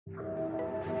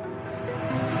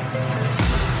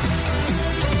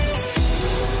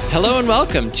Hello and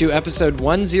welcome to episode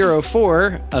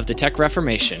 104 of the Tech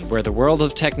Reformation, where the world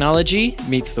of technology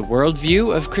meets the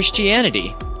worldview of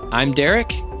Christianity. I'm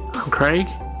Derek. I'm Craig.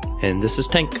 And this is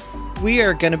Tank. We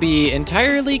are going to be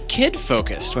entirely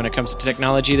kid-focused when it comes to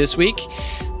technology this week.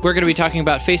 We're going to be talking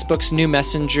about Facebook's new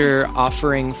Messenger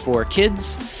offering for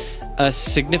kids, a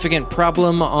significant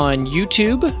problem on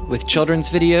YouTube with children's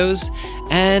videos,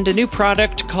 and a new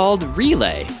product called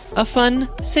Relay, a fun,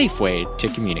 safe way to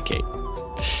communicate.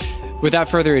 Without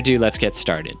further ado, let's get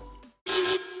started.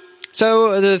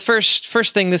 So the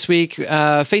first thing this week,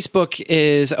 Facebook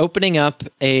is opening up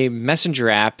a Messenger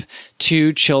app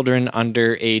to children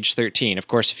under age 13. Of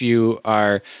course, if you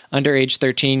are under age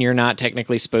 13, you're not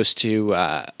technically supposed to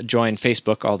join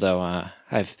Facebook, although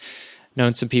I've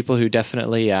known some people who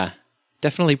definitely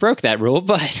broke that rule,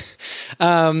 but...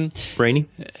 Rainey?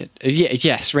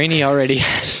 Yes, Rainey already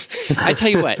has. I tell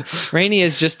you what, Rainey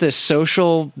is just this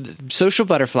social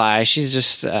butterfly. She's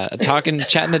just chatting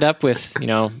it up with,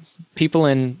 people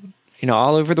in,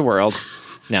 all over the world.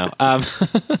 No.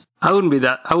 I wouldn't be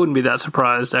that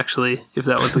surprised, actually, if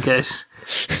that was the case.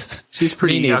 She's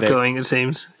pretty outgoing, it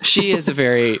seems. She is a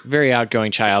very, very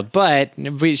outgoing child, but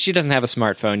she doesn't have a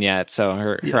smartphone yet, so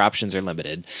her options are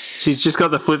limited. She's just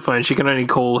got the flip phone. She can only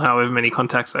call however many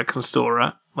contacts that can store,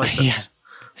 right? Like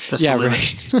that's the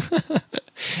right.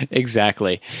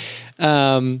 Exactly.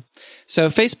 So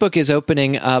Facebook is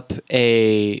opening up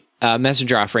a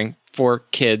Messenger offering for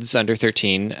kids under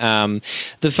 13.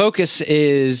 The focus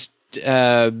is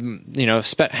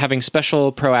having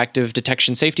special proactive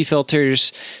detection safety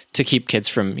filters to keep kids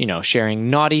from, sharing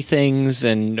naughty things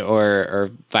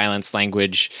or violence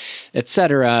language,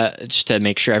 etc., just to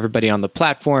make sure everybody on the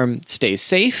platform stays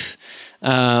safe.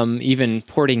 Even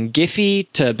porting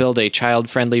Giphy to build a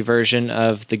child-friendly version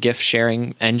of the GIF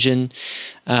sharing engine.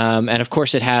 And of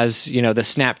course it has, the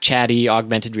Snapchatty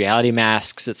augmented reality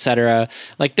masks, etc.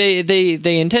 Like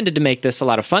they intended to make this a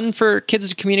lot of fun for kids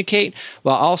to communicate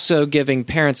while also giving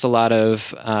parents a lot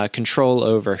of control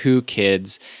over who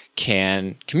kids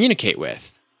can communicate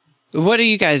with. What are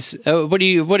you guys, what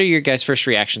are your guys' first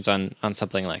reactions on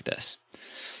something like this?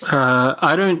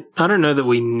 I don't know that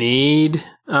we need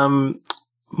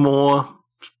more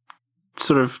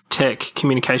sort of tech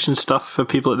communication stuff for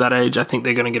people at that age. I think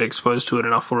they're going to get exposed to it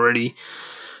enough already.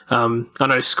 I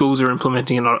know schools are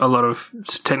implementing a lot of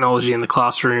technology in the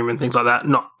classroom and things like that.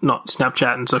 Not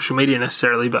Snapchat and social media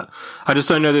necessarily, but I just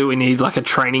don't know that we need like a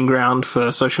training ground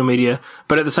for social media.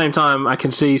 But at the same time, I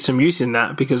can see some use in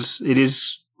that because it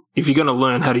is, if you're going to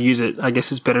learn how to use it, I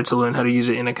guess it's better to learn how to use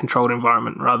it in a controlled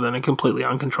environment rather than a completely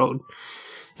uncontrolled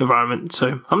environment.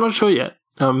 So I'm not sure yet.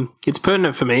 It's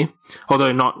pertinent for me,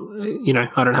 although not,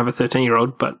 I don't have a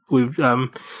 13-year-old, but we've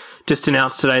just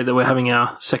announced today that we're having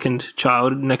our second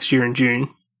child next year in June.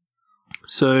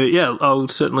 So yeah,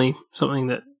 certainly something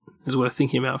that is worth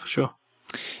thinking about for sure.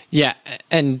 Yeah,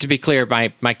 and to be clear,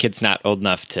 my kid's not old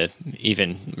enough to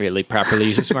even really properly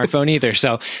use a smartphone either.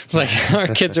 So like our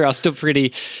kids are all still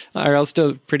pretty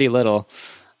little.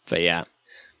 But yeah.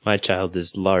 My child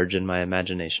is large in my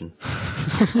imagination.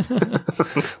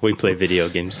 We play video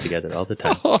games together all the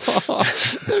time. Oh,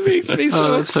 that makes me so...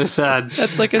 Oh, that's so sad.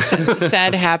 That's like a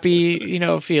sad, happy,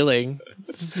 feeling.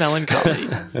 This is melancholy.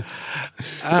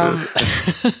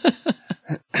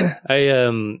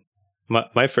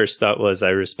 My first thought was I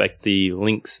respect the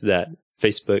links that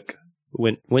Facebook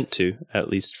went to, at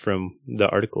least from the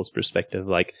article's perspective.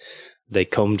 Like they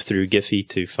combed through Giphy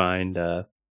to find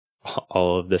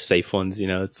all of the safe ones.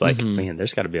 It's like, man,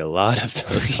 there's got to be a lot of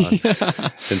those on. Yeah.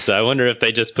 And so I wonder if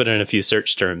they just put in a few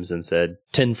search terms and said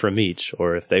 10 from each,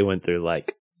 or if they went through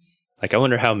like I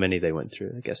wonder how many they went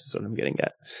through, I guess is what I'm getting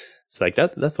at. It's like,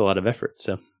 that's a lot of effort.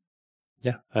 So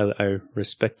yeah, I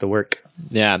respect the work.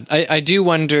 Yeah, I do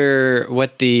wonder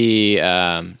what the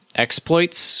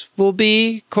exploits will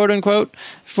be, quote unquote,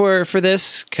 for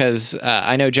this, because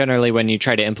I know generally when you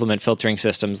try to implement filtering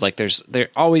systems, like there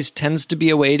always tends to be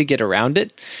a way to get around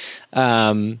it.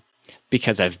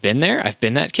 Because I've been there, I've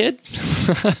been that kid.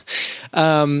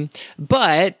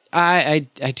 But I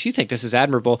do think this is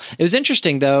admirable. It was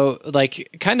interesting though, like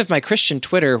kind of my Christian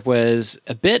Twitter was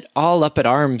a bit all up at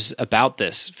arms about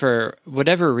this for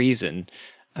whatever reason.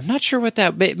 I'm not sure what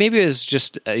that, maybe it was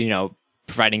just,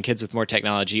 providing kids with more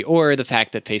technology, or the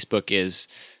fact that Facebook is,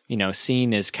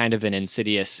 seen as kind of an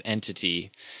insidious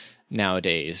entity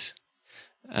nowadays.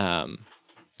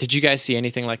 Did you guys see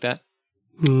anything like that?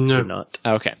 No. Not.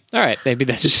 Okay. All right. Maybe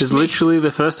that's this is literally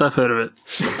the first I've heard of it.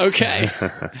 Okay.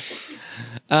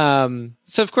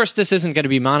 So of course this isn't going to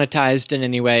be monetized in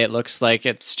any way. It looks like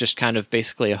it's just kind of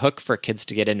basically a hook for kids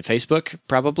to get into Facebook,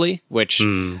 probably, which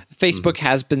Facebook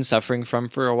has been suffering from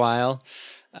for a while.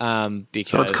 Because,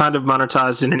 so it's kind of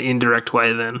monetized in an indirect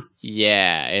way then.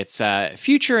 Yeah, it's a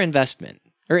future investment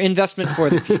or investment for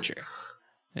the future.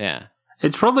 Yeah.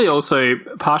 It's probably also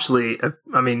partially,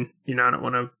 I mean, I don't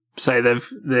want to say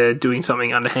they're doing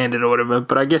something underhanded or whatever,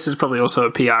 but I guess it's probably also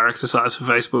a PR exercise for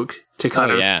Facebook to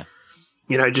kind of,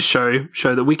 just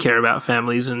show that we care about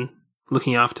families and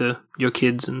looking after your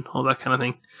kids and all that kind of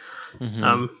thing.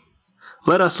 Mm-hmm.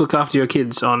 Let us look after your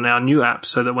kids on our new app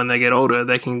so that when they get older,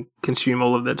 they can consume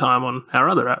all of their time on our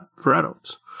other app for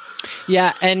adults.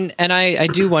 Yeah, and I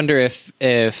do wonder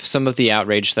if some of the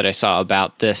outrage that I saw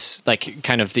about this, like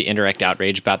kind of the indirect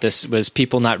outrage about this, was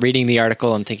people not reading the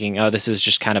article and thinking, oh, this is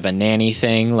just kind of a nanny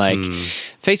thing. Like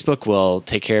Facebook will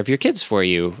take care of your kids for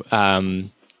you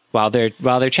while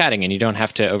they're chatting, and you don't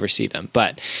have to oversee them.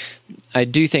 But I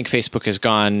do think Facebook has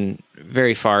gone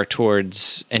very far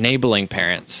towards enabling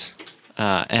parents,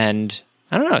 and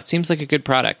I don't know, it seems like a good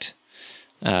product,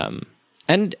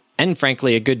 and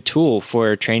frankly, a good tool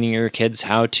for training your kids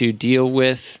how to deal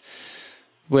with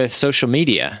social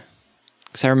media.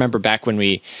 Because I remember back when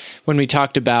we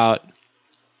talked about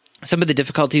some of the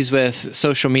difficulties with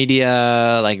social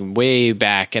media, like way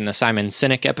back in the Simon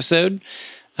Sinek episode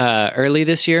early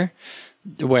this year,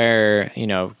 where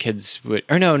kids would,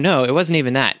 or no, it wasn't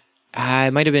even that.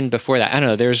 It might have been before that. I don't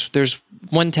know. There's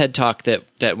one TED talk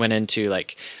that went into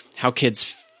like how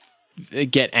kids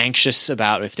get anxious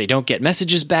about if they don't get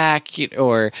messages back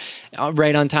or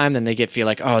right on time, then they feel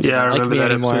like, oh, they don't like me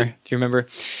anymore. Episode. Do you remember?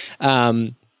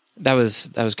 That was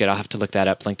good. I'll have to look that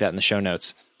up, link that in the show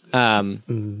notes.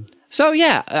 So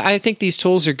yeah, I think these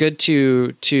tools are good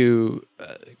to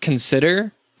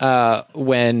consider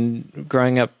when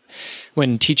growing up,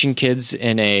 when teaching kids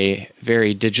in a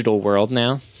very digital world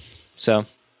now. So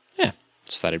yeah,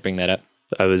 just thought I'd bring that up.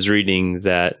 I was reading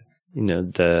that,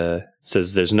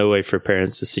 says there's no way for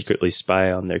parents to secretly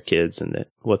spy on their kids and that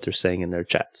what they're saying in their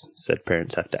chats. Instead,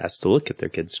 parents have to ask to look at their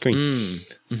kids' screen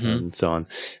and so on.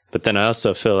 But then I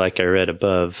also feel like I read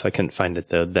above, I couldn't find it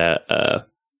though, that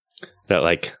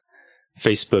like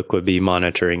Facebook would be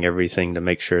monitoring everything to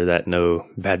make sure that no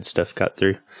bad stuff got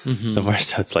through somewhere.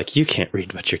 So it's like, you can't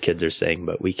read what your kids are saying,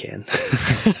 but we can.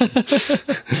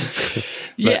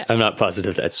 Yeah, I'm not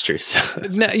positive that's true. So.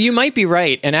 No, you might be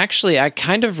right. And actually, I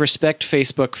kind of respect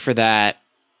Facebook for that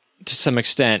to some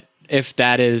extent, if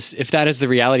that is the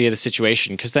reality of the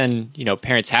situation, because then,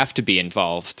 parents have to be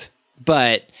involved.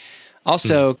 But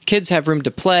also, kids have room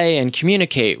to play and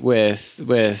communicate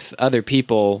with other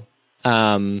people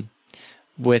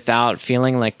without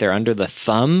feeling like they're under the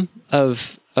thumb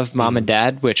of mom and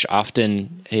dad, which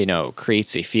often,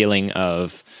 creates a feeling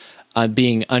of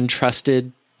being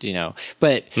untrusted,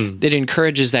 but it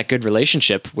encourages that good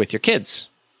relationship with your kids.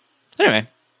 Anyway,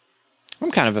 I'm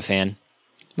kind of a fan.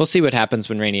 We'll see what happens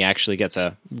when Rainey actually gets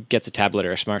a tablet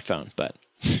or a smartphone. But,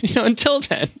 until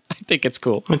then, I think it's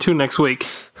cool. Until next week.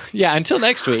 Yeah, until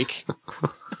next week.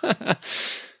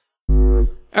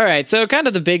 All right, so kind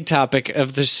of the big topic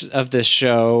of this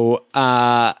show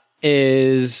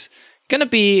is going to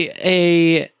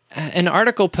be an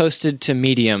article posted to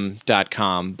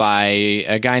medium.com by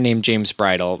a guy named James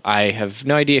Bridle. I have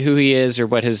no idea who he is or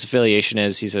what his affiliation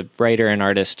is. He's a writer, an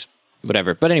artist,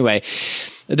 whatever. But anyway,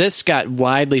 this got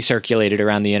widely circulated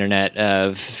around the internet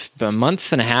of a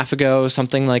month and a half ago,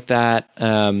 something like that.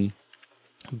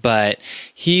 But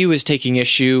he was taking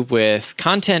issue with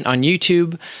content on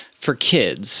YouTube for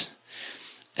kids.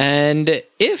 And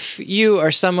if you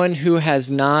are someone who has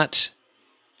not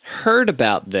heard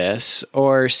about this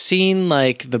or seen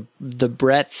like the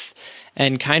breadth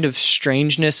and kind of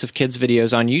strangeness of kids'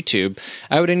 videos on YouTube,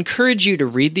 I would encourage you to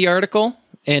read the article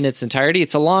in its entirety.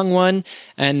 It's a long one,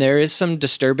 and there is some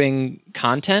disturbing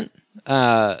content,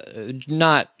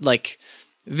 not like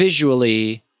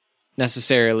visually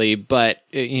necessarily, but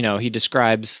he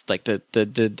describes like the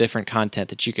different content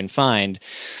that you can find.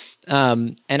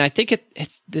 And I think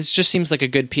this just seems like a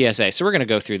good PSA. So we're going to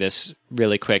go through this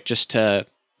really quick just to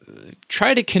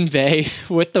try to convey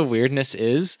what the weirdness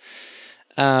is.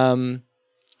 So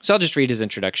I'll just read his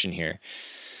introduction here.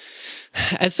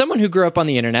 As someone who grew up on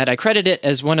the internet, I credit it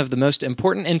as one of the most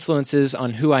important influences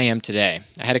on who I am today.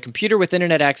 I had a computer with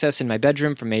internet access in my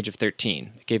bedroom from the age of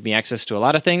 13. It gave me access to a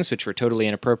lot of things which were totally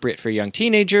inappropriate for a young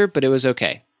teenager, but it was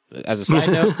okay. As a side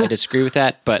note, I disagree with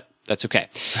that, but that's okay.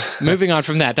 Moving on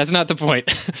from that, that's not the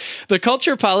point. The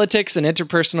culture, politics, and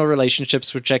interpersonal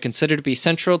relationships, which I consider to be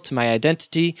central to my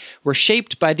identity, were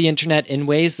shaped by the internet in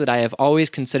ways that I have always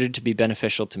considered to be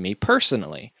beneficial to me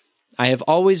personally. I have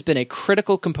always been a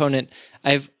critical component.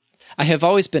 I have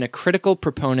always been a critical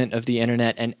proponent of the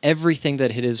internet and everything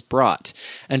that it has brought,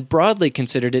 and broadly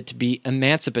considered it to be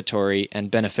emancipatory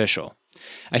and beneficial.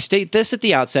 I state this at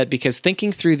the outset because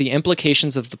thinking through the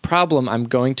implications of the problem I'm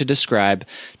going to describe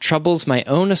troubles my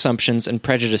own assumptions and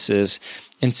prejudices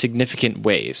in significant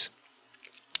ways.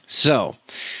 So,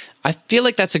 I feel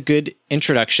like that's a good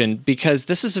introduction because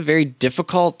this is a very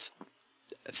difficult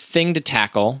thing to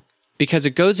tackle because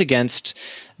it goes against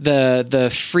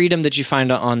the freedom that you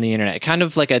find on the internet, kind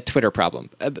of like a Twitter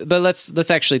problem. But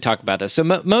let's actually talk about this. So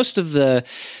most of these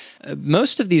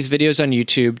videos on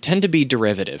YouTube tend to be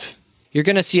derivative. You're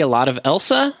going to see a lot of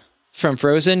Elsa from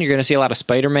Frozen. You're going to see a lot of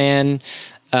Spider-Man,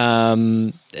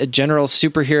 general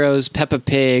superheroes, Peppa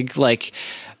Pig, like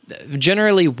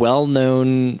generally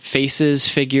well-known faces,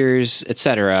 figures,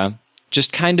 etc.,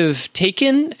 just kind of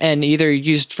taken and either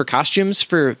used for costumes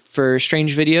for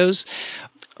strange videos,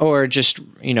 or just,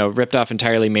 ripped off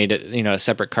entirely, made it, a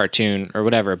separate cartoon or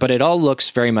whatever. But it all looks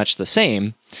very much the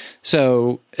same,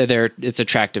 so it's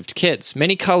attractive to kids.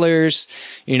 Many colors,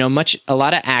 a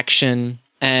lot of action.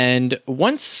 And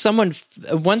once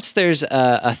there's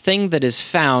a thing that is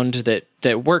found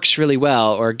that works really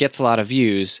well or gets a lot of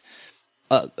views,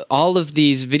 all of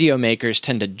these video makers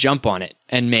tend to jump on it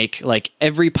and make like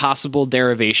every possible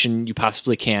derivation you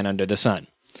possibly can under the sun.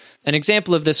 An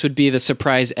example of this would be the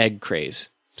surprise egg craze.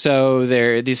 So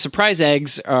these surprise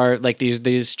eggs are like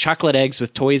these chocolate eggs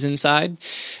with toys inside,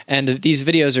 and these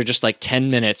videos are just like 10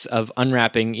 minutes of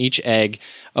unwrapping each egg,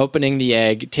 opening the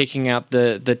egg, taking out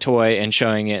the toy and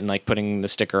showing it and like putting the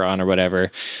sticker on or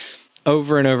whatever,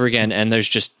 over and over again, and there's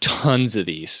just tons of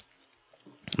these.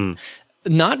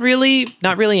 Not really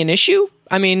an issue.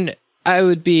 I mean,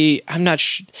 I'm not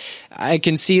sure. I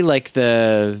can see like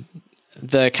the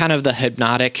kind of the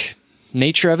hypnotic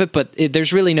nature of it, but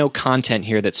there's really no content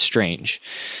here that's strange.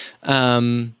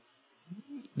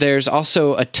 There's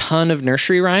also a ton of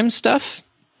nursery rhyme stuff,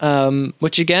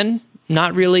 which again,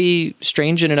 not really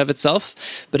strange in and of itself,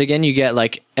 but again, you get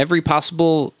like every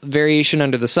possible variation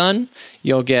under the sun.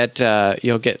 You'll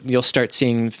start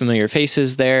seeing familiar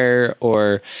faces there,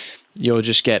 or you'll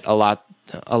just get a lot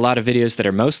of videos that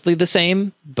are mostly the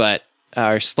same, but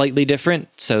are slightly different,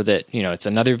 so that, it's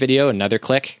another video, another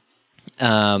click,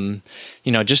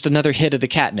 just another hit of the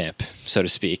catnip, so to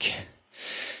speak.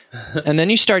 And then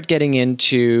you start getting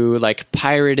into like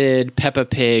pirated Peppa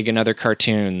Pig and other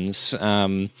cartoons,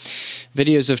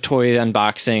 videos of toy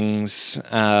unboxings,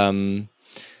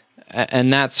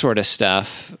 and that sort of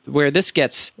stuff. Where this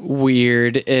gets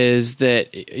weird is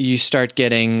that you start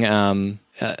getting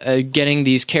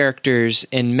these characters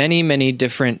in many, many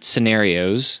different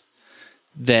scenarios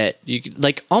that you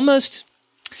like almost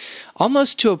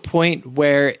to a point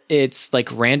where it's like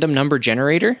random number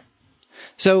generator.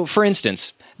 So for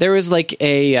instance, there was like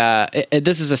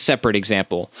this is a separate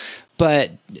example,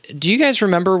 but do you guys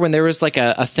remember when there was like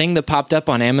a thing that popped up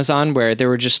on Amazon where there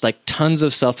were just like tons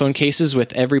of cell phone cases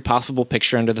with every possible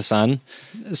picture under the sun?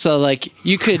 So like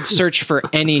you could search for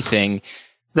anything.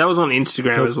 That was on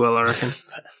Instagram as well, I reckon.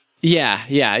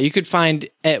 Yeah. You could find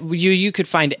you could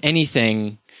find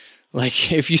anything,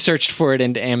 like if you searched for it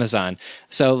into Amazon.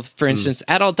 So, for instance,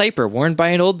 adult diaper worn by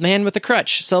an old man with a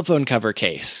crutch, cell phone cover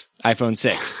case, iPhone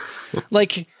 6.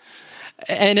 Like,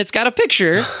 and it's got a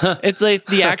picture. It's like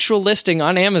the actual listing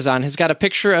on Amazon has got a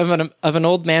picture of an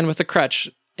old man with a crutch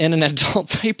in an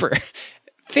adult diaper.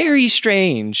 Very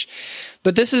strange.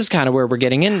 But this is kind of where we're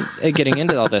getting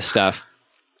into all this stuff.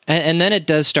 And then it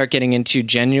does start getting into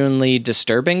genuinely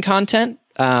disturbing content,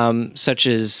 such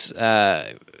as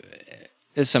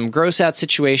some gross out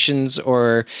situations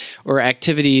or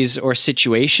activities or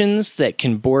situations that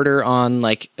can border on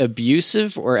like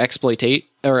abusive or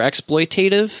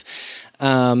exploitative.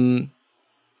 And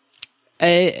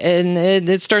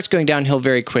it starts going downhill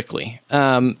very quickly.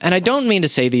 And I don't mean to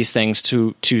say these things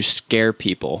to scare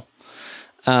people.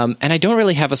 And I don't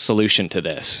really have a solution to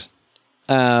this.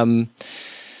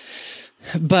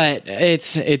 But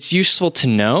it's useful to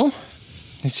know.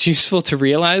 It's useful to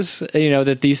realize,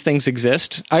 that these things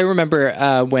exist. I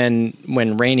remember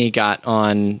when Rainey got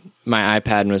on my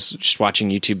iPad and was just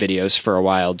watching YouTube videos for a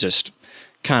while, just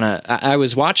kind of, I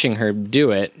was watching her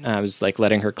do it. I was like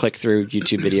letting her click through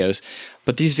YouTube videos,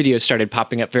 but these videos started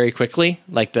popping up very quickly.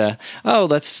 Like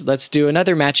let's do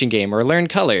another matching game or learn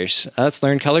colors. Let's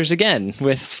learn colors again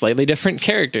with slightly different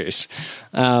characters.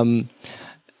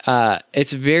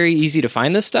 It's very easy to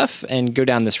find this stuff and go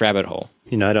down this rabbit hole.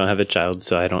 I don't have a child,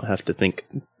 so I don't have to think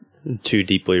too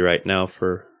deeply right now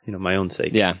for, my own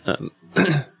sake. Yeah.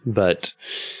 But,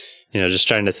 just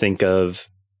trying to think of,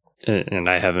 and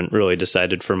I haven't really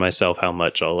decided for myself how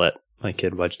much I'll let my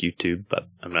kid watch YouTube, but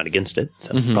I'm not against it,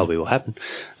 so probably will happen.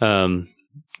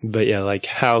 But yeah, like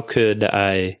how could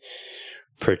I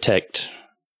protect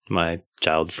my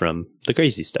child from the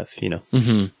crazy stuff, you know?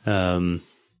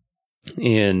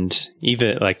 And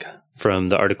even like from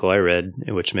the article I read,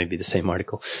 which may be the same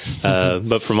article,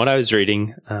 but from what I was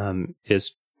reading,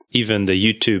 is even the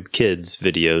YouTube Kids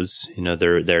videos, you know,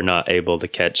 they're not able to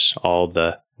catch all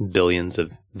the billions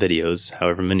of videos,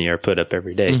 however many are put up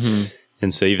every day.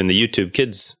 And so even the YouTube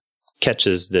Kids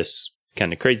catches this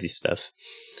kind of crazy stuff.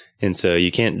 And so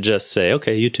you can't just say,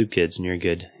 okay, YouTube Kids, and you're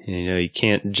good. You know, you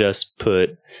can't just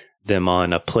put them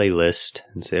on a playlist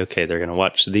and say, okay, they're going to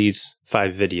watch these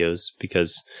 5 videos,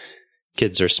 because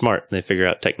kids are smart. They figure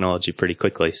out technology pretty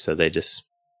quickly. So they just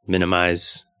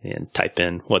minimize and type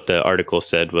in. What the article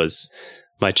said was,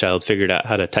 my child figured out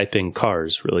how to type in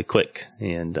cars really quick.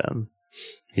 And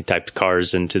he typed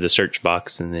cars into the search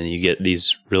box, and then you get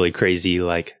these really crazy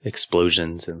like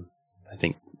explosions, and I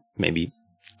think maybe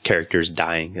characters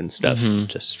dying and stuff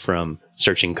just from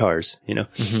searching cars, you know?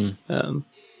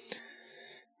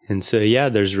 And so, yeah,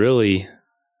 there's really,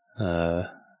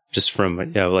 just from, you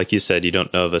know, like you said, you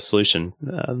don't know of a solution.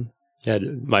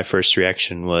 My first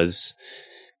reaction was,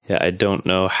 I don't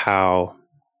know how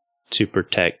to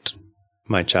protect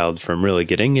my child from really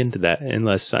getting into that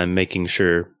unless I'm making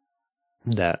sure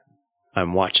that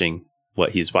I'm watching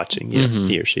what he's watching, you know,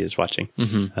 he or she is watching,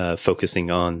 focusing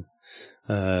on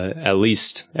at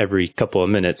least every couple of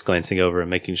minutes glancing over and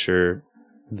making sure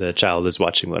the child is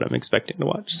watching what I'm expecting to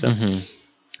watch. So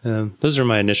those are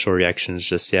my initial reactions.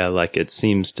 Just, like it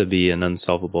seems to be an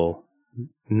unsolvable,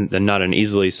 not an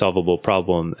easily solvable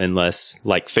problem unless,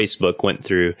 like Facebook went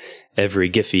through every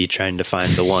Giphy trying to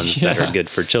find the ones that are good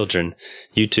for children.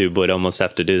 YouTube would almost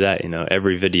have to do that. You know,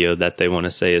 every video that they want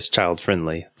to say is child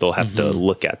friendly, they'll have to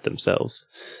look at themselves.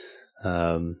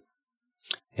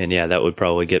 And that would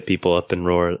probably get people up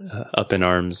in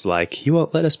arms, like, you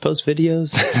won't let us post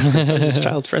videos. It's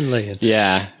child friendly. And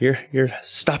you're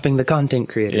stopping the content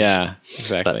creators. Yeah,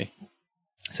 exactly.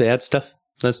 So that's tough.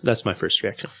 That's my first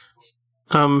reaction.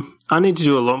 I need to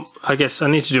do I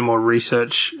need to do more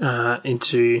research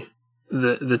into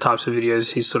the types of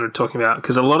videos he's sort of talking about,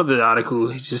 because a lot of the article,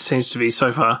 he just seems to be,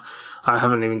 so far, I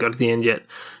haven't even got to the end yet.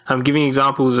 I'm giving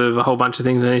examples of a whole bunch of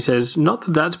things, and he says, not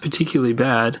that that's particularly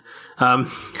bad. And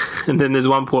then there's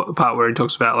one part where he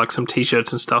talks about like some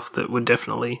t-shirts and stuff that were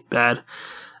definitely bad,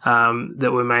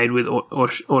 that were made with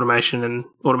automation and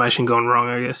automation gone wrong,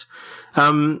 I guess.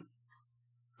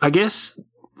 I guess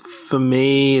for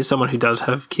me, as someone who does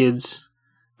have kids,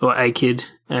 or a kid,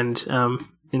 and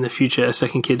in the future a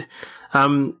second kid,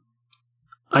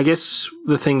 I guess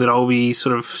the thing that I'll be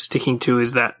sort of sticking to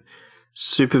is that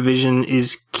supervision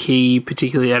is key,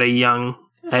 particularly at a young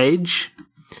age.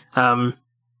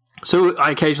 So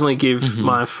I occasionally give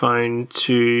my phone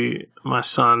to my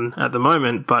son at the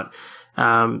moment, but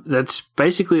that's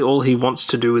basically all he wants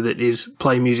to do with it is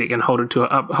play music and hold it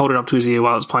up to his ear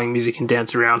while it's playing music and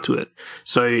dance around to it.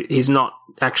 So he's not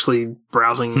actually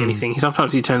browsing anything.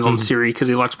 Sometimes he turns on Siri because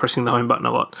he likes pressing the home button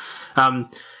a lot.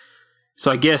 So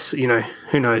I guess,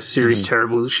 who knows? Siri's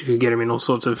terrible. She could get him in all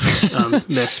sorts of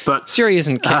mess. But Siri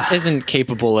isn't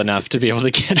capable enough to be able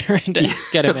to get him into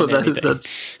anything.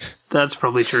 That's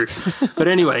probably true. But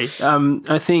anyway,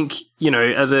 I think,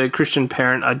 as a Christian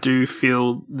parent, I do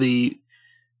feel the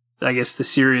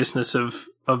seriousness of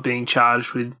being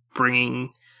charged with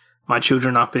bringing my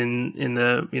children up in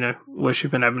the,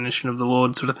 worship and admonition of the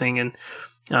Lord sort of thing,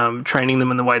 and training them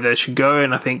in the way they should go.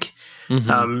 And I think,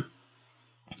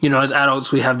 as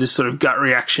adults, we have this sort of gut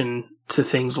reaction to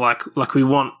things like we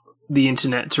want the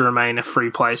internet to remain a free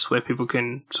place where people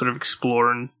can sort of explore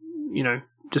and,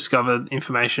 discover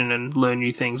information and learn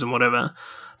new things and whatever.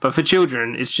 But for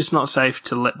children, it's just not safe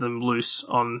to let them loose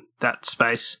on that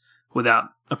space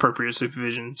without appropriate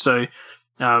supervision. So,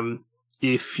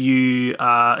 if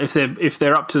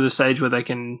they're up to the stage where they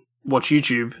can watch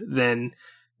YouTube, then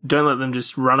don't let them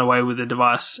just run away with the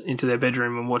device into their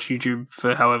bedroom and watch YouTube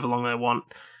for however long they want.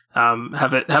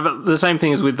 Have it the same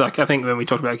thing as with, like, I think when we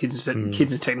talked about kids and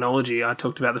technology, I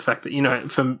talked about the fact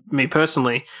that, for me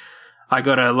personally, I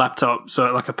got a laptop,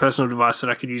 so like a personal device that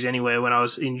I could use anywhere when I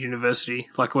was in university,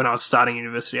 like when I was starting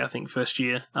university, I think first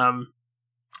year.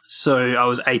 So I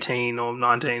was 18 or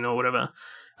 19 or whatever.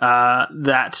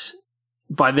 That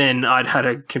by then I'd had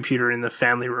a computer in the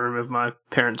family room of my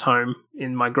parents' home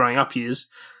in my growing up years.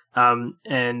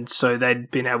 And so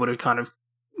they'd been able to kind of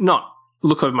not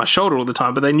look over my shoulder all the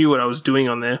time, but they knew what I was doing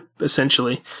on there,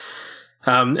 essentially.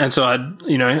 And so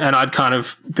I'd kind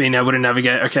of been able to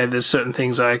navigate, okay, there's certain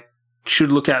things I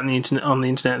should look at on the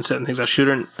internet and certain things I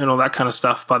shouldn't, and all that kind of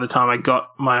stuff by the time I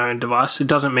got my own device. It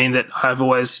doesn't mean that I've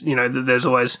always, that there's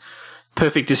always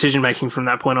perfect decision making from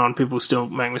that point on. People still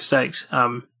make mistakes.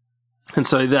 And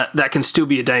so that can still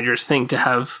be a dangerous thing, to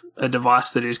have a device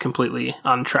that is completely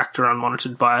untracked or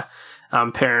unmonitored by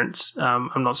parents.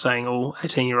 I'm not saying all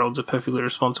 18-year-olds are perfectly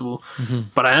responsible,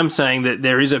 but I am saying that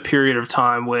there is a period of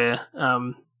time where,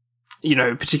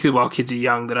 particularly while kids are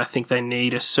young, that I think they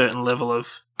need a certain level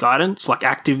of guidance, like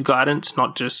active guidance,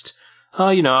 not just,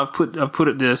 I've put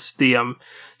the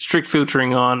strict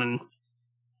filtering on and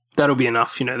that'll be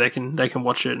enough. They can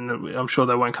watch it and I'm sure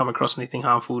they won't come across anything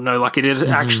harmful. No, like it is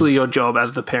actually your job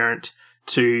as the parent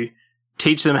to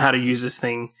teach them how to use this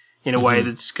thing in a way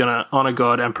that's going to honor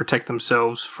God and protect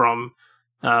themselves from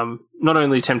not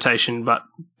only temptation but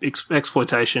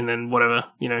exploitation and whatever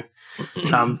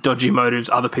dodgy motives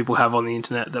other people have on the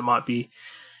internet that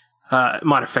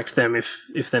might affect them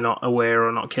if they're not aware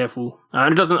or not careful. I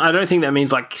don't think that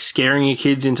means like scaring your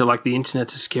kids into like the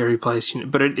internet's a scary place,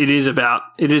 but it is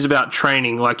about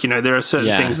training. Like, there are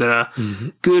certain things that are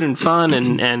good and fun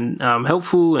and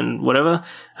helpful and whatever.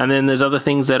 And then there's other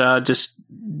things that are just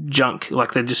junk,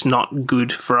 like they're just not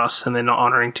good for us and they're not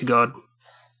honoring to God.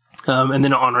 And they're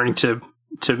not honoring to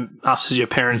us as your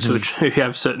parents who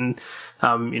have certain,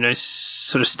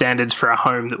 sort of standards for our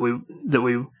home that we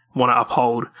want to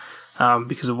uphold.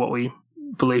 Because of what we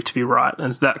believe to be right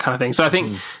and that kind of thing. So I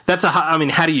think that's how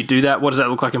do you do that? What does that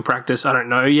look like in practice? I don't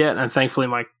know yet. And thankfully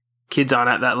my kids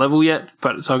aren't at that level yet,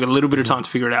 but so I've got a little bit of time to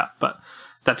figure it out. But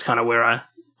that's kind of where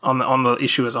on the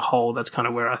issue as a whole, that's kind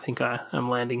of where I think I am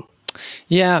landing.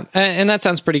 Yeah, and that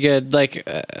sounds pretty good. Like,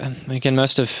 again,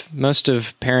 most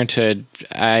of parenthood,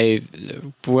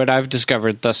 what I've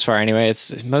discovered thus far anyway,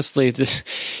 it's mostly just,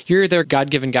 you're their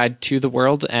God-given guide to the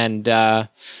world, and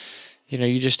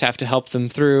you just have to help them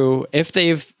through. If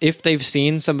they've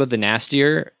seen some of the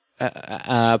nastier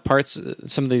parts,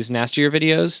 some of these nastier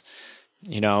videos,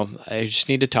 I just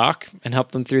need to talk and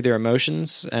help them through their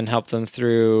emotions and help them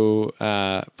through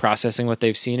processing what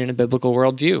they've seen in a biblical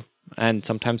worldview. And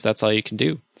sometimes that's all you can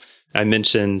do. I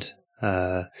mentioned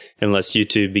unless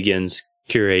YouTube begins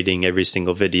curating every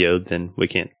single video, then we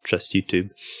can't trust YouTube.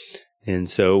 And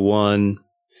so one,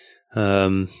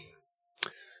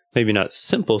 maybe not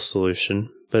simple solution,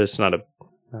 but it's not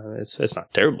it's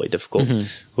not terribly difficult,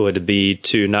 would be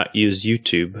to not use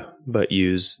YouTube, but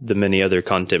use the many other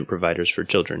content providers for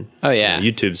children. Oh yeah.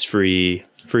 YouTube's free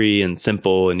and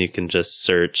simple, and you can just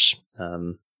search,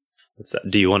 what's that?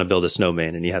 Do you want to build a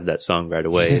snowman? And you have that song right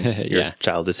away. And your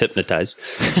child is hypnotized.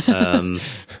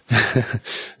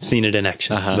 Seen it in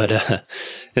action. But,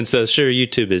 and so sure,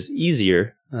 YouTube is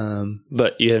easier,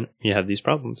 but you have these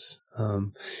problems.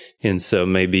 And so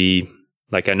maybe,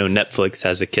 like, I know Netflix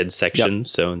has a kids section.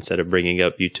 So instead of bringing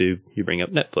up YouTube, you bring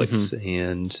up Netflix,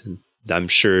 and I'm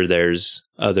sure there's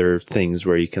other things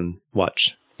where you can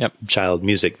watch child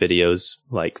music videos,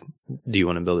 like, do you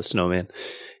want to build a snowman?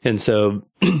 And so,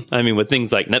 with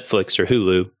things like Netflix or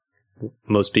Hulu,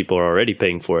 most people are already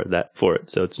paying for it.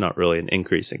 So it's not really an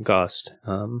increase in cost.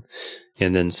 And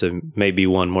then so maybe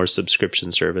one more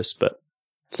subscription service, but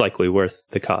it's likely worth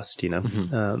the cost,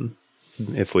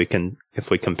 if we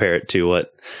compare it to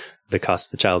what the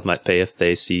cost the child might pay if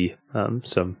they see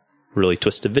some really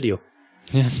twisted video.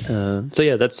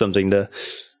 That's something to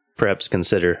perhaps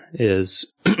consider, is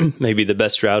maybe the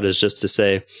best route is just to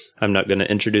say, I'm not going to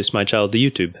introduce my child to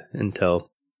YouTube until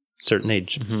a certain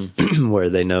age, where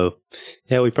they know,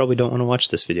 we probably don't want to watch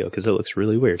this video because it looks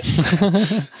really weird. So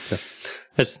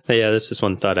that's just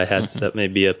one thought I had. So that may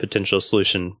be a potential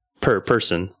solution per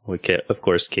person. We can't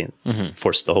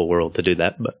force the whole world to do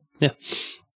that, but yeah.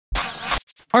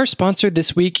 Our sponsor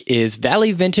this week is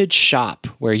Valley Vintage Shop,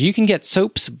 where you can get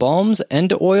soaps, balms,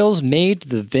 and oils made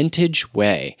the vintage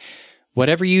way.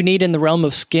 Whatever you need in the realm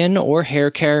of skin or hair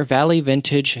care, Valley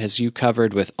Vintage has you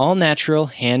covered with all-natural,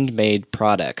 handmade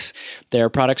products. There are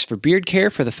products for beard care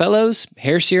for the fellows,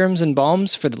 hair serums and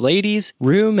balms for the ladies,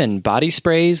 room and body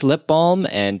sprays, lip balm,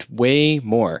 and way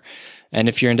more. And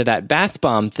if you're into that bath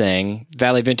bomb thing,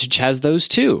 Valley Vintage has those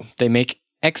too. They make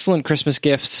excellent Christmas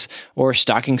gifts or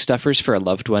stocking stuffers for a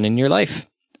loved one in your life.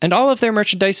 And all of their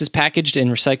merchandise is packaged in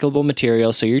recyclable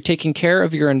material, so you're taking care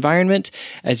of your environment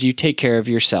as you take care of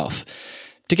yourself.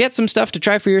 To get some stuff to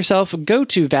try for yourself, go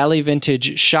to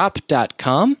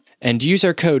valleyvintageshop.com and use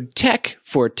our code TECH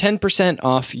for 10%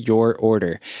 off your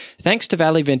order. Thanks to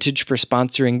Valley Vintage for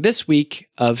sponsoring this week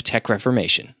of Tech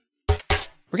Reformation.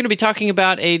 We're going to be talking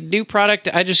about a new product.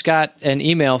 I just got an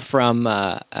email from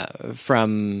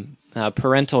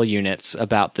parental units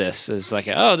about this. Is like,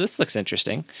 oh, this looks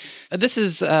interesting. This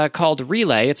is called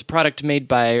Relay. It's a product made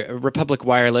by Republic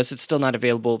Wireless. It's still not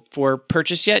available for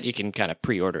purchase yet. You can kind of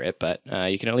pre-order it, but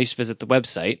you can at least visit the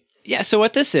website. Yeah, so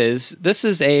what this is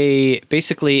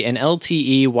basically an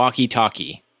LTE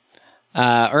walkie-talkie.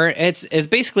 Or it's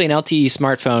basically an LTE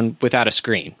smartphone without a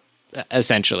screen,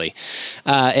 essentially.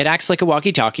 It acts like a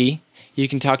walkie-talkie. You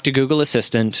can talk to Google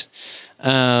Assistant.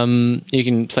 You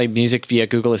can play music via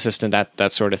Google Assistant,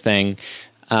 that sort of thing.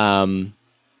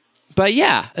 But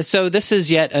yeah, so this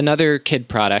is yet another kid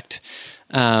product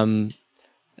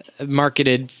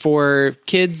marketed for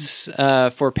kids,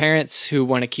 for parents who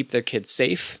want to keep their kids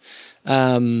safe.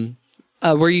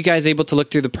 Were you guys able to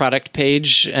look through the product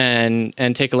page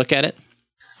and take a look at it?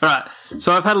 All right.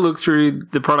 So I've had a look through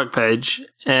the product page,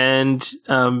 and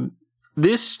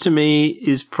this to me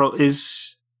is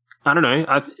I don't know.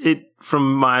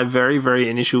 From my very, very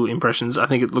initial impressions, I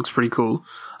think it looks pretty cool.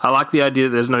 I like the idea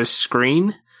that there's no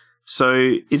screen.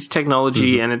 So it's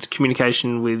technology and it's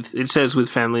communication with, it says with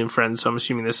family and friends. So I'm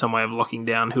assuming there's some way of locking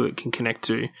down who it can connect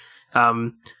to.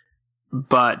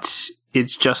 But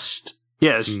it's just,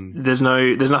 there's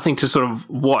nothing to sort of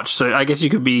watch. So I guess you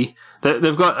could be,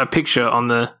 they've got a picture on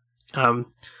the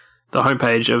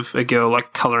homepage of a girl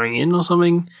like coloring in or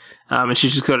something. And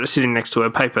she's just got it sitting next to her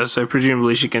paper. So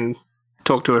presumably she can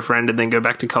talk to her friend and then go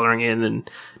back to coloring in and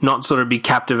not sort of be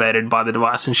captivated by the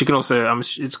device. And she can also,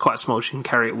 it's quite small, she can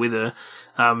carry it with her.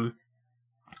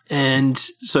 And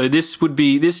so this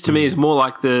to me is more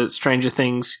like the Stranger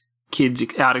Things kids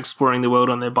out exploring the world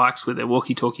on their bikes with their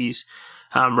walkie-talkies,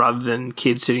 rather than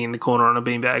kids sitting in the corner on a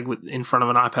beanbag in front of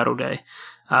an iPad all day.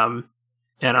 And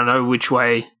I know which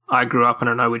way I grew up, and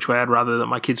I know which way I'd rather that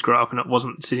my kids grow up and it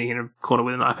wasn't sitting in a corner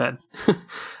with an iPad.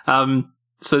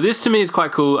 So this to me is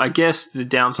quite cool. I guess the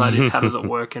downside is how does it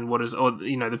work, and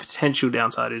the potential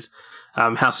downside is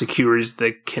how secure is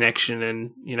the connection,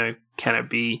 and can it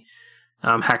be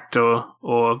hacked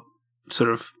or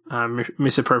sort of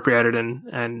misappropriated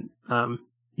and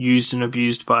used and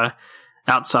abused by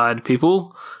outside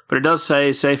people. But it does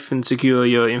say safe and secure.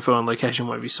 Your info and location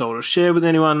won't be sold or shared with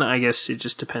anyone. I guess it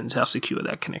just depends how secure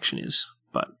that connection is.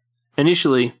 But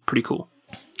initially, pretty cool.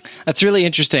 That's really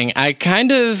interesting. I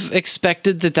kind of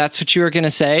expected that that's what you were going to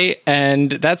say,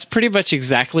 and that's pretty much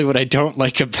exactly what I don't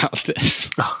like about this.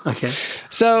 Oh, okay.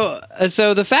 So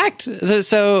the fact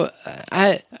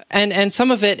that, and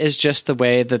some of it is just the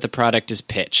way that the product is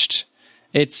pitched.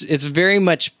 It's very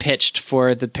much pitched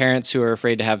for the parents who are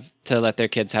afraid to let their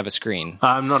kids have a screen.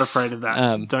 I'm not afraid of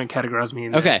that. Don't categorize me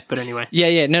in okay. there. But anyway.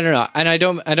 Yeah. No. And I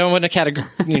don't want to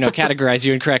categorize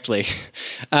you incorrectly.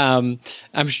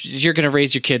 You're going to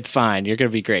raise your kid fine. You're going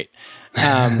to be great.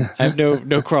 I have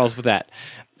no quarrels with that.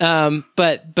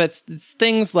 But it's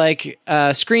things like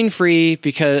screen free,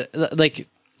 because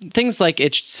things like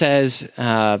it says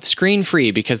screen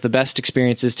free because the best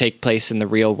experiences take place in the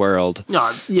real world.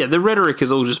 No, yeah, the rhetoric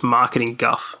is all just marketing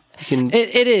guff. You can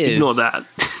it is. Ignore that.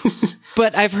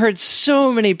 But I've heard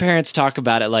so many parents talk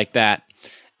about it like that.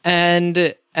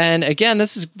 And again,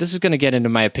 this is going to get into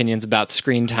my opinions about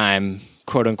screen time,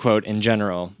 quote unquote, in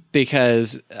general,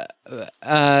 because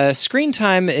screen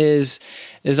time is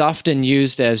often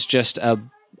used as just a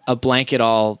blanket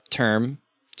all term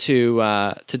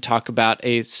to talk about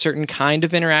a certain kind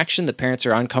of interaction that parents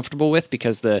are uncomfortable with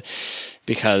because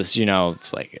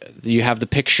it's like you have the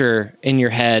picture in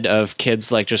your head of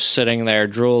kids like just sitting there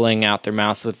drooling out their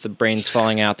mouth with the brains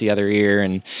falling out the other ear,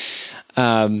 and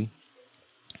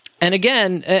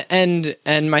again,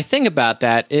 and my thing about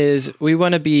that is we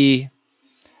want to be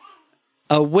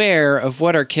aware of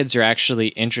what our kids are actually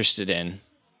interested in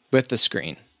with the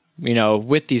screen,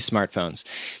 with these smartphones.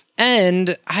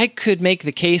 And I could make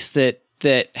the case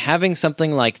that having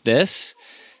something like this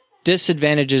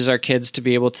disadvantages our kids to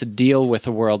be able to deal with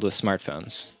a world with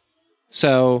smartphones.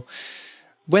 So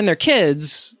when they're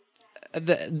kids,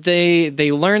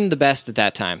 they learn the best at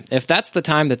that time. If that's the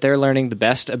time that they're learning the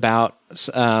best about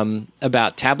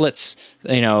tablets,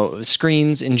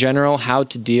 screens in general, how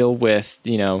to deal with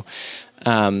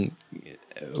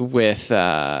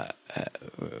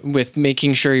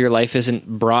making sure your life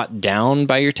isn't brought down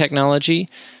by your technology,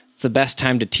 it's the best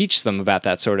time to teach them about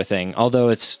that sort of thing, although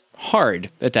it's hard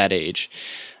at that age.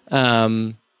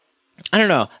 I don't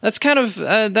know. That's kind of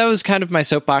that was kind of my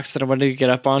soapbox that I wanted to get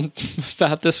up on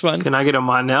about this one. Can I get on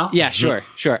mine now? Yeah, sure.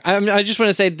 I just want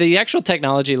to say the actual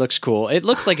technology looks cool. It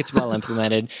looks like it's well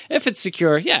implemented. If it's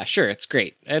secure, yeah, sure, it's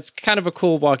great. It's kind of a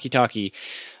cool walkie-talkie,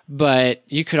 but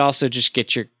you could also just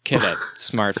get your kid a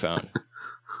smartphone,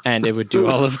 and it would do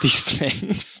all of these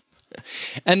things.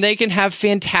 And they can have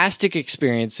fantastic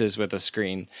experiences with a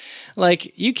screen.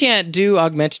 Like, you can't do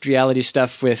augmented reality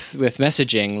stuff with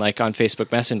messaging, like on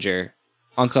Facebook Messenger,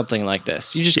 on something like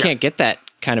this. You just can't get that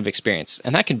kind of experience.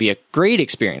 And that can be a great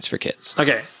experience for kids.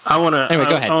 Okay, I want to go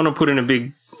ahead. I want to put in a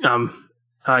big,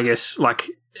 I guess, like,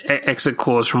 exit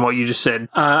clause from what you just said.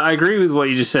 I agree with what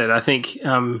you just said. I think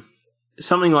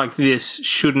something like this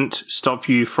shouldn't stop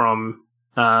you from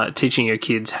teaching your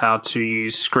kids how to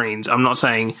use screens. I'm not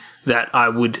saying that I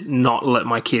would not let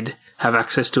my kid have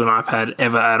access to an iPad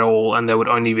ever at all, and they would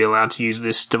only be allowed to use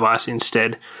this device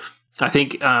instead. I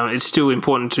think it's still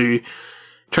important to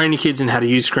train your kids in how to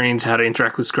use screens, how to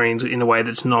interact with screens in a way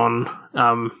that's not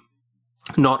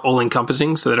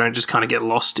all-encompassing, so they don't just kind of get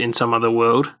lost in some other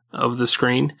world of the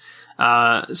screen.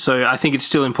 So I think it's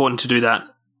still important to do that.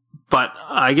 But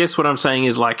I guess what I'm saying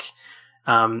is, like,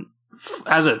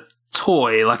 as a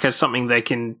toy, like as something they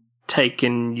can take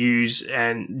and use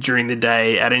and during the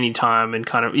day at any time, and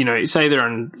kind of, you know, say they're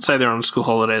on school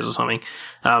holidays or something,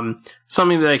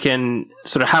 something that they can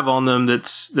sort of have on them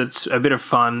that's a bit of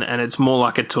fun, and it's more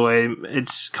like a toy.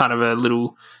 It's kind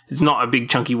of it's not a big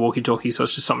chunky walkie-talkie, so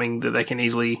it's just something that they can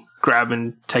easily grab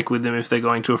and take with them if they're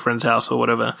going to a friend's house or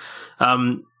whatever. I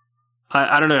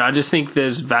don't know. I just think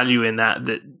there's value in that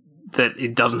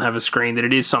it doesn't have a screen, that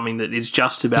it is something that is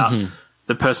just about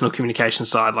the personal communication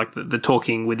side, like the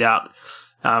talking without,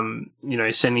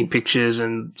 sending pictures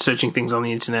and searching things on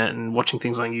the internet and watching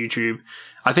things on YouTube.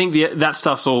 I think that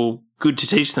stuff's all good to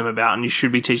teach them about, and you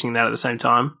should be teaching that at the same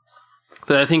time.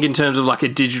 But I think in terms of like a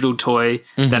digital toy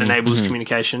that enables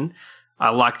communication, I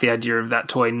like the idea of that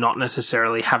toy not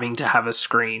necessarily having to have a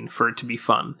screen for it to be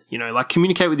fun. You know, like,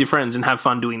 communicate with your friends and have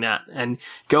fun doing that, and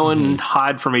go and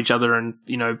hide from each other and,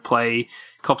 you know, play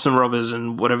cops and robbers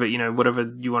and whatever you want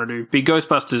to do. Be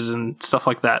Ghostbusters and stuff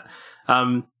like that.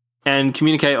 And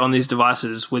communicate on these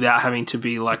devices without having to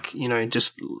be like, you know,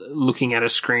 just looking at a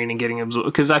screen and getting absorbed.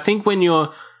 Because I think when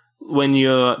you're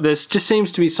there's just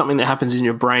seems to be something that happens in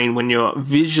your brain when you're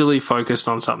visually focused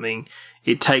on something.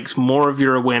 It takes more of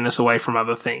your awareness away from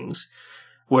other things.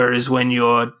 Whereas when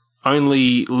you're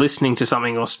only listening to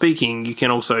something or speaking, you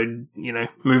can also, you know,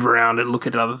 move around and look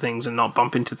at other things and not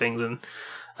bump into things. And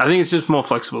I think it's just more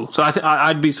flexible. So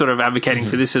I'd be sort of advocating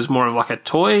for this as more of like a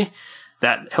toy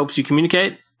that helps you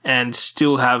communicate and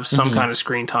still have some kind of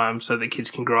screen time, so that kids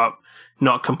can grow up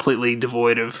not completely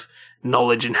devoid of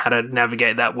knowledge and how to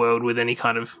navigate that world with any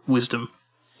kind of wisdom.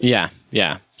 Yeah.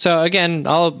 So again,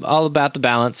 all about the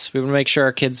balance. We want to make sure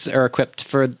our kids are equipped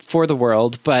for the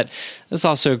world, but it's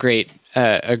also a great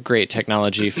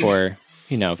technology for,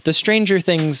 you know, the Stranger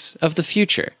Things of the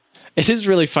future. It is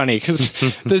really funny because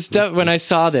this stuff, when I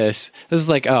saw this is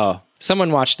like, oh,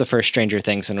 someone watched the first Stranger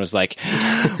Things and was like,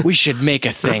 we should make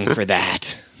a thing for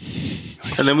that.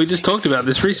 And then we just talked about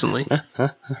this recently.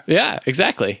 Yeah,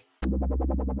 exactly.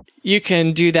 You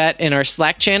can do that in our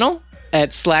Slack channel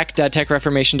at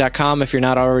slack.techreformation.com. If you're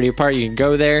not already a part, you can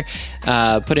go there,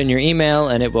 put in your email,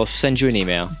 and it will send you an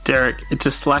email. Derek, it's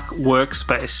a Slack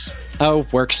workspace. Oh,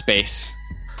 workspace.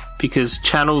 Because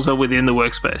channels are within the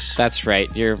workspace. That's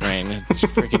right. You're right. It's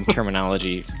freaking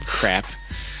terminology crap.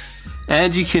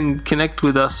 And you can connect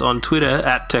with us on Twitter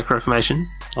at TechReformation.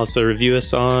 Also review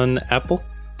us on Apple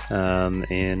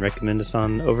and recommend us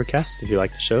on Overcast if you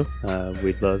like the show.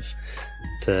 We'd love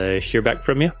to hear back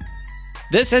from you.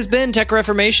 This has been Tech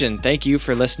Reformation. Thank you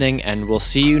for listening, and we'll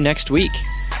see you next week.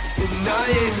 And I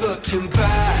ain't looking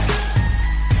back.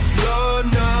 No,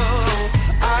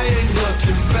 I ain't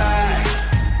looking back.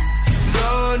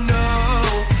 No,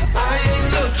 I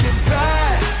ain't looking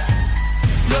back.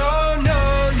 No,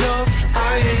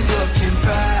 I ain't looking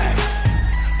back.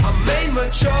 I made my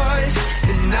choice,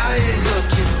 and I ain't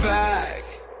looking back.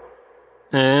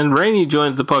 And Rainey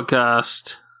joins the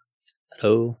podcast.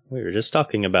 Oh, we were just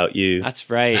talking about you. That's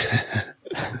right.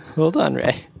 Hold on,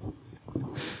 Ray.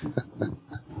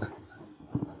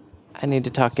 I need to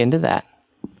talk into that.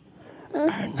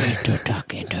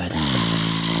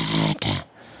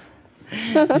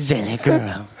 Silly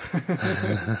girl.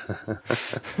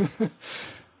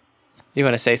 You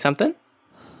want to say something?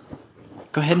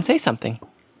 Go ahead and say something. You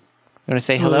want to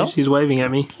say hello? Oh, she's waving at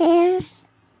me.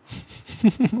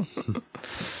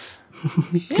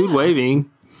 Good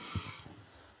waving.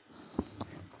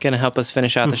 Gonna help us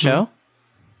finish out the show?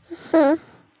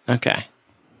 Okay.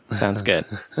 Sounds good.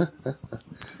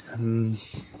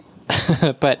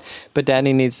 But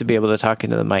Daddy needs to be able to talk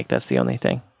into the mic. That's the only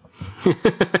thing.